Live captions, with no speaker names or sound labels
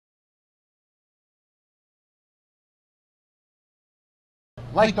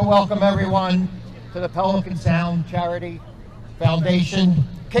I'd like to welcome everyone to the Pelican Sound Charity Foundation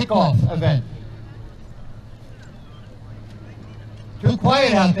kickoff event. Too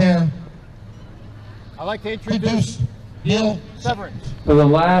quiet out there. I'd like to introduce Neil Severance. For the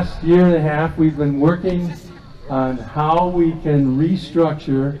last year and a half, we've been working on how we can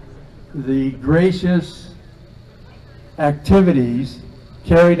restructure the gracious activities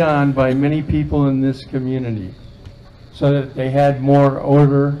carried on by many people in this community so that they had more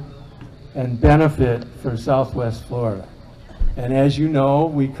order and benefit for Southwest Florida. And as you know,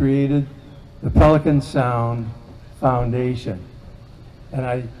 we created the Pelican Sound Foundation. And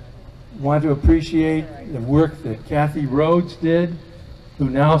I want to appreciate the work that Kathy Rhodes did, who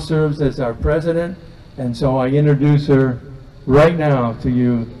now serves as our president. And so I introduce her right now to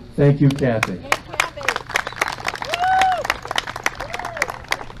you. Thank you, Kathy.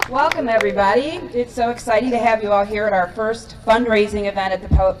 Welcome, everybody. It's so exciting to have you all here at our first fundraising event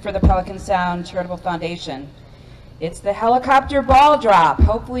at for the Pelican Sound Charitable Foundation. It's the helicopter ball drop.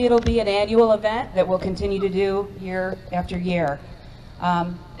 Hopefully it'll be an annual event that we'll continue to do year after year.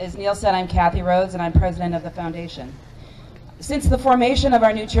 As Neil said, I'm Kathy Rhodes and I'm president of the foundation. Since the formation of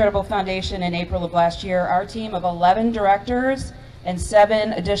our new charitable foundation in April of last year, our team of 11 directors and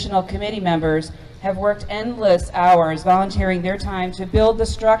 7 additional committee members have worked endless hours volunteering their time to build the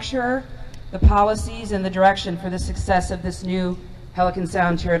structure, the policies, and the direction for the success of this new Pelican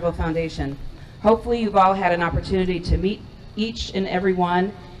Sound Charitable Foundation. Hopefully you've all had an opportunity to meet each and every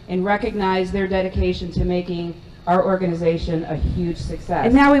one and recognize their dedication to making our organization a huge success.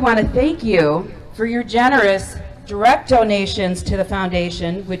 And now we want to thank you for your generous direct donations to the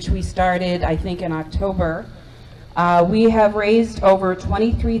foundation, which we started, I think, in October. We have raised over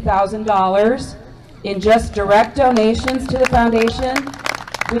 $23,000 in just direct donations to the foundation,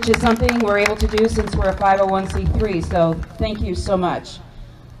 which is something we're able to do since we're a 501c3, so thank you so much.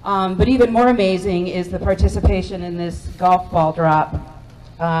 But even more amazing is the participation in this golf ball drop.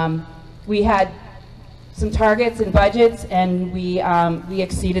 We had some targets and budgets, and we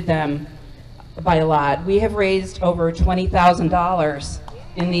exceeded them by a lot. We have raised over $20,000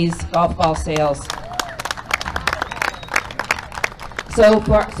 in these golf ball sales. So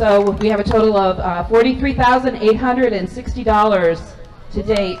we have a total of $43,860 to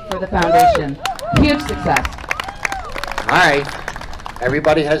date for the foundation. Huge success. All right,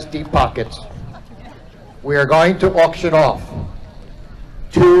 everybody has deep pockets. We are going to auction off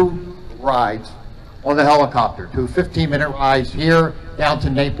 2 rides on the helicopter, 2 15-minute rides here down to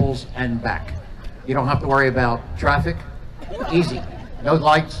Naples and back. You don't have to worry about traffic. Easy. No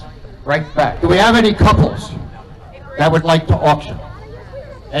lights. Right back. Do we have any couples that would like to auction?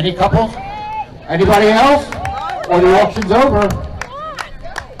 Any couples? Anybody else? Or the auction's over?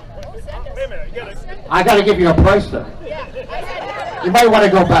 I got to give you a price though. You might want to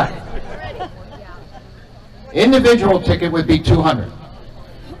go back. Individual ticket would be $200.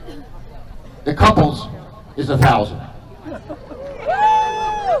 The couples is $1,000.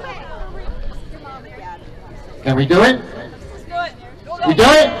 Can we do it? We do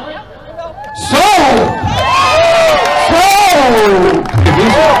it? Sold! Sold!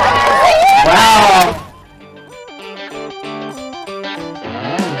 Wow!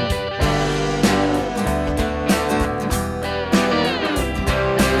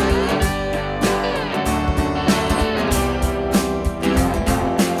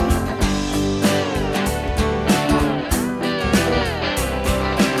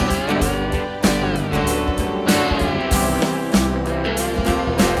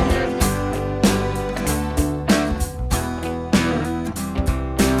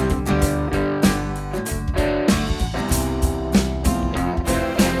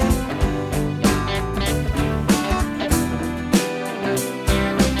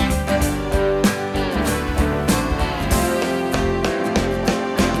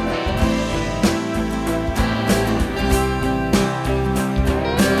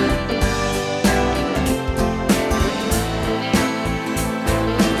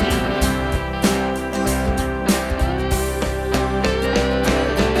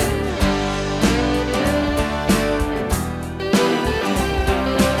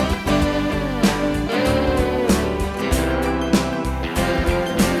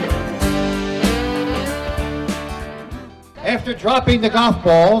 After dropping the golf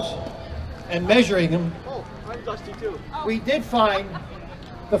balls and measuring them, I'm dusty too. we did find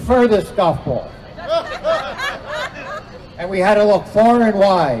the furthest golf ball. And we had to look far and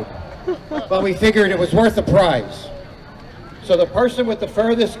wide, but we figured it was worth the prize. So the person with the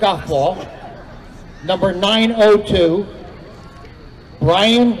furthest golf ball, number 902,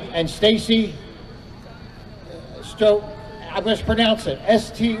 Brian and Stacy I'm going to pronounce it,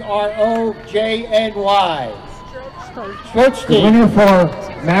 Strojny. The winner for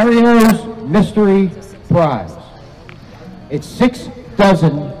Mario's Mystery Prize. It's 6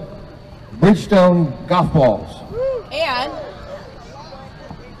 dozen Bridgestone golf balls.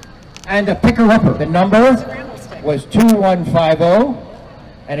 And a picker-upper. The number was 2150,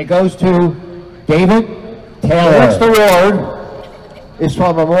 and it goes to David Taylor. The next award is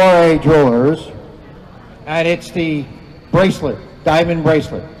from Amore Jewelers, and it's the bracelet, diamond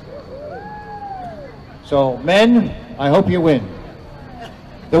bracelet. So, men, I hope you win.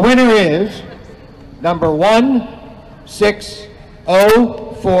 The winner is number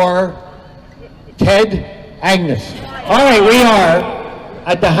 1604, Ted Agnes. All right, we are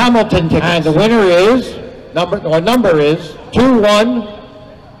at the Hamilton tickets, and the winner is number is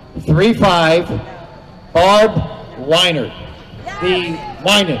 2135, Barb Weiner. The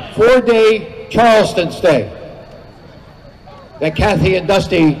Weiner 4-day Charleston stay that Kathy and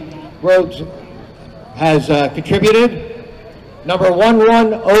Dusty Rhodes has contributed. Number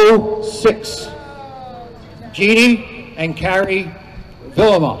 1106, Jeannie and Carrie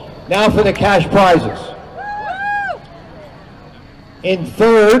Villama. Now for the cash prizes. In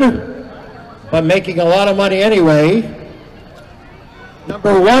third, but making a lot of money anyway,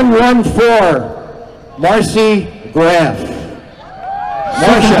 number 114, Marcy Graff.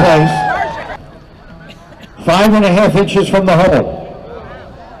 Second place, 5.5 inches from the hole,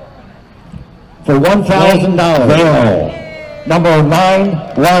 for $1,000. Number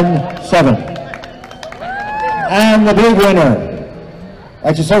 917. And the big winner.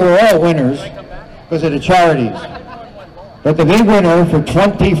 I should say we're all winners because of the charities. But the big winner for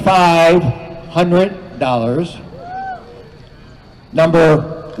 $2,500, number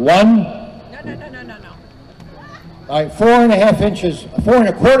 1. All right, 4.5 inches,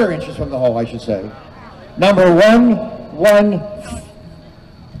 4.25 inches from the hole, I should say. Number 114.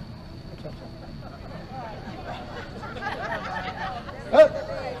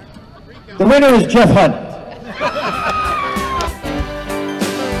 The winner is Jeff Hunt.